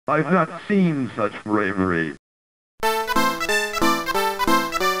I've not seen such bravery.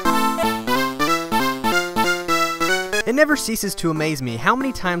 It never ceases to amaze me how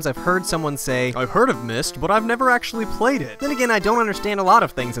many times I've heard someone say, "I've heard of Myst, but I've never actually played it." Then again, I don't understand a lot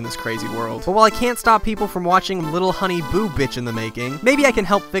of things in this crazy world. But while I can't stop people from watching Little Honey Boo Bitch in the making, maybe I can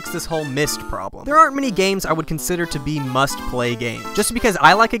help fix this whole Myst problem. There aren't many games I would consider to be must-play games. Just because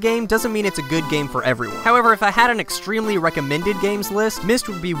I like a game doesn't mean it's a good game for everyone. However, if I had an extremely recommended games list, Myst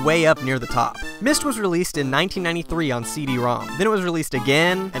would be way up near the top. Myst was released in 1993 on CD-ROM. Then it was released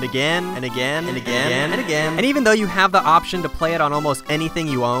again, and again, and again, and again, and again. And even though you have the option to play it on almost anything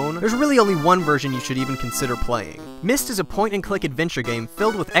you own, there's really only one version you should even consider playing. Myst is a point-and-click adventure game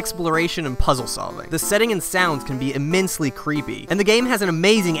filled with exploration and puzzle solving. The setting and sounds can be immensely creepy, and the game has an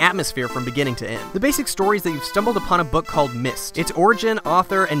amazing atmosphere from beginning to end. The basic story is that you've stumbled upon a book called Myst. Its origin,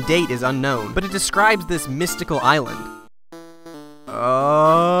 author, and date is unknown, but it describes this mystical island.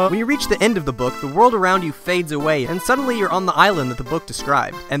 When you reach the end of the book, the world around you fades away, and suddenly you're on the island that the book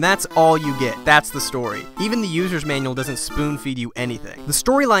described. And that's all you get. That's the story. Even the user's manual doesn't spoon-feed you anything. The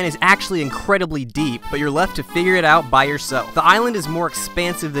storyline is actually incredibly deep, but you're left to figure it out by yourself. The island is more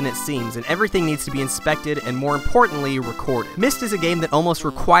expansive than it seems, and everything needs to be inspected and, more importantly, recorded. Myst is a game that almost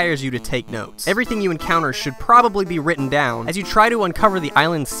requires you to take notes. Everything you encounter should probably be written down as you try to uncover the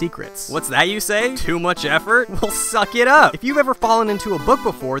island's secrets. What's that, you say? Too much effort? Well, suck it up! If you've ever fallen into a book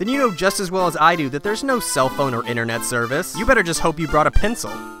before, then you know just as well as I do that there's no cell phone or internet service. You better just hope you brought a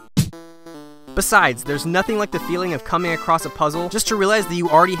pencil. Besides, there's nothing like the feeling of coming across a puzzle just to realize that you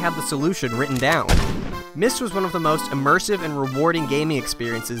already have the solution written down. Myst was one of the most immersive and rewarding gaming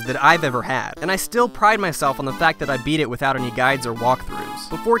experiences that I've ever had, and I still pride myself on the fact that I beat it without any guides or walkthroughs.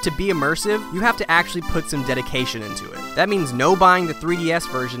 But for it to be immersive, you have to actually put some dedication into it. That means no buying the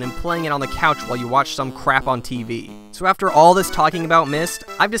 3DS version and playing it on the couch while you watch some crap on TV. So after all this talking about Myst,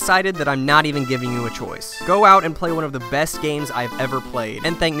 I've decided that I'm not even giving you a choice. Go out and play one of the best games I've ever played,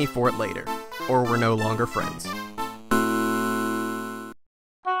 and thank me for it later. Or we're no longer friends.